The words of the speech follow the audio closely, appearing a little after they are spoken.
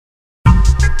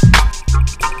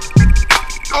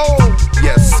Oh,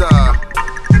 yes, yeah.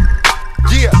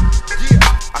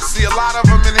 I see a lot of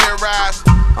them in here, Raz.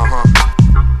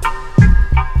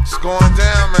 It's going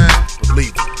down, man.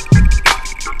 Believe it.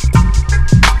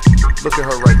 Look at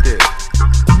her right there.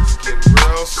 It's getting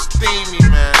real steamy,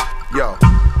 man. Yo,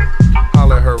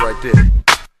 holla at her right there.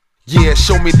 Yeah,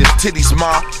 show me the titties,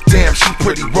 ma. Damn, she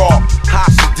pretty raw. Hot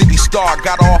Diddy Star,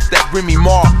 got off that Remy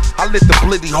Ma. I lit the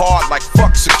blitty hard like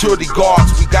fuck security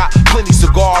guards. We got plenty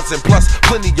cigars and plus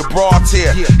plenty of broads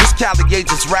here. This Cali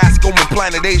agent's Raz going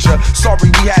Planet Asia.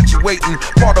 Sorry we had you waiting,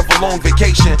 part of a long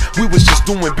vacation. We was just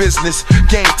doing business.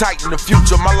 Game tight in the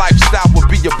future, my lifestyle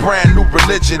would be a brand new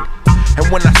religion. And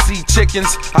when I see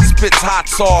chickens, I spit hot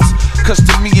sauce. Cause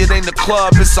to me it ain't a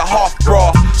club, it's a half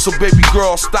bra. So baby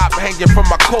girl, stop hanging from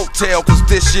my coattail. Cause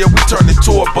this year we turn into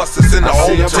tour buses in the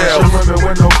hotel. I see a bunch of women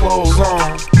with no clothes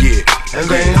on. Yeah. And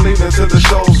they ain't leaving till the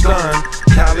show's done.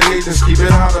 Cali agents keep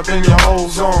it hot up in your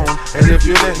old zone. And if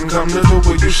you didn't come to do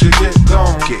it, you should get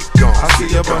gone. Get gone. I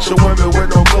see a bunch of women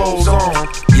with no clothes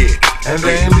on. Yeah. And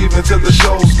they ain't leaving till the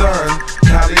show's done.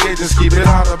 Cali agents keep it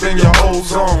hot up in your old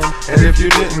zone. And if you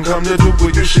didn't come to do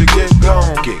it, you should get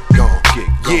gone. Get gone, get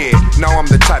gone. Yeah, now I'm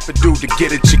the type of dude to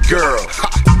get at your girl.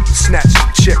 Snatch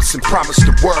some chips and promise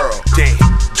the world. Damn,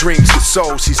 dreams get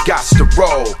sold, she's got to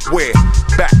roll. We're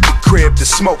back to crib to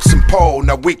smoke some pole.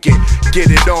 Now we can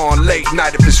get it on late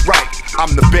night if it's right.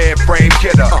 I'm the bed frame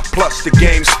kidder, plus the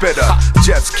game spitter.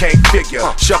 Just can't figure,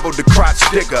 shovel the crotch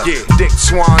digger. Yeah, dick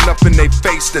swan up in they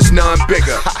face, there's none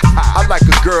bigger. I like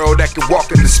a girl that can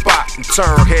walk in the spot and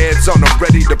turn heads on them,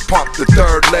 ready to pump the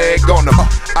third leg on them.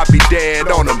 I be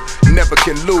dead on them, never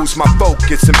can lose my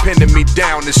focus, and pinning me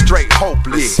down is straight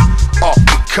hopeless. Off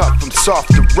the cuff, I'm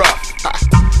soft to rough.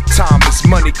 Time is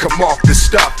money, come off the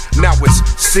stuff. Now it's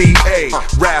CA,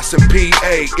 Raz and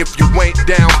PA. If you ain't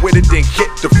down with it, then hit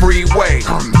the freeway.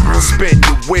 Spin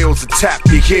your wheels and tap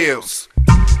your heels.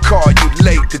 Call you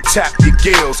late to tap your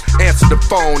gills. Answer the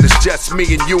phone, it's just me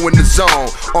and you in the zone.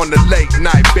 On the late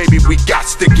night, baby, we got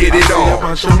to get it on.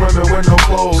 I see a bunch of women with no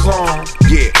clothes on.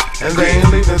 Yeah. And they ain't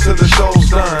leaving till the show's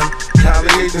done. Cali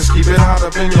agents keep it hot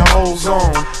up in your old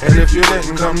zone. And if you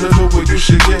didn't come to do it, you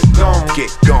should get gone.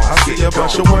 Get gone. I see a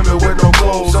bunch of women with no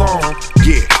clothes on.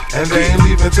 Yeah. And they ain't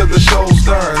leaving till the show's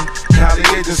done. Cali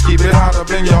agents keep it hot up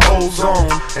in your old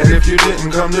zone. And if you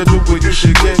didn't come to do it, you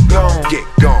should get gone. Get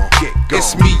gone, get gone.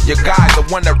 It's me, your guy, the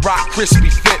one that rock crispy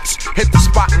fits. Hit the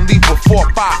spot and leave with 4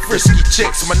 or 5 frisky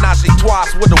chicks. Menage a trois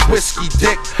with a whiskey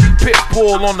dick. Pit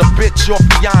bull on the bitch, your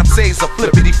fiance's a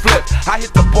flippity flip. I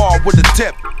hit the bar with a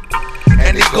tip.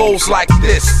 And it goes like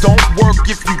this. Don't work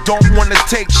if you don't wanna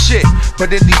take shit.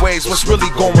 But anyways, what's really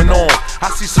going on? I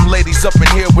see some ladies up in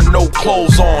here with no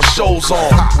clothes on, shows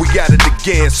on. We got it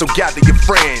again, so gather your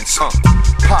friends.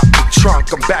 Pop the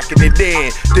trunk, I'm backing it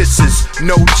in. This is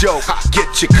no joke.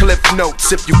 Get your cliff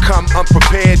notes. If you come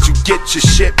unprepared, you get your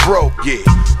shit broke. Yeah,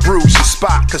 bruise your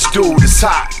spot, cause dude is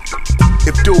hot.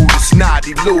 If dude is not,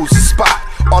 he lose his spot.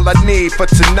 All I need for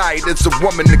tonight is a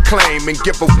woman to claim and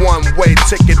give a one-way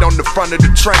ticket on the front of the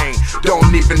train.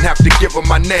 Don't even have to give her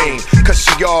my name, cause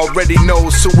she already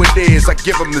knows who it is. I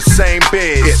give them the same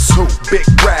biz. It's who? Big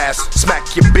Raz, smack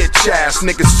your bitch ass.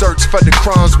 Niggas search for the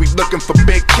crumbs, we looking for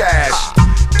big cash.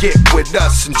 Get with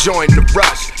us and join the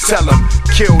rush. Tell them,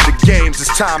 kill the games,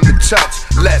 it's time to touch.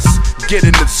 Let's get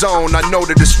in the zone, I know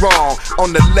that it's wrong.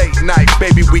 On the late night,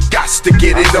 baby, we got to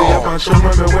get it on. I see a bunch of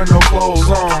women with no clothes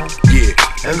on. Yeah.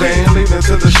 And they ain't leaving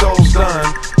till the show's done.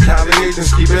 Cali agents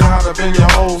keep it hot up in your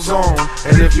old zone.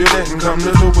 And if you didn't come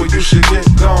to do it, you should get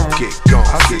gone. Get gone.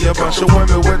 I see a bunch of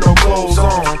women with no clothes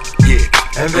on. Yeah.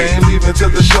 And they ain't leaving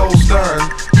till the show's done.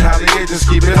 Cali agents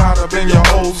keep it hot up in your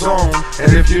old zone.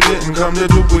 And if you didn't come to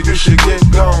do it, you should get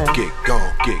gone. Get gone,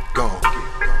 get gone.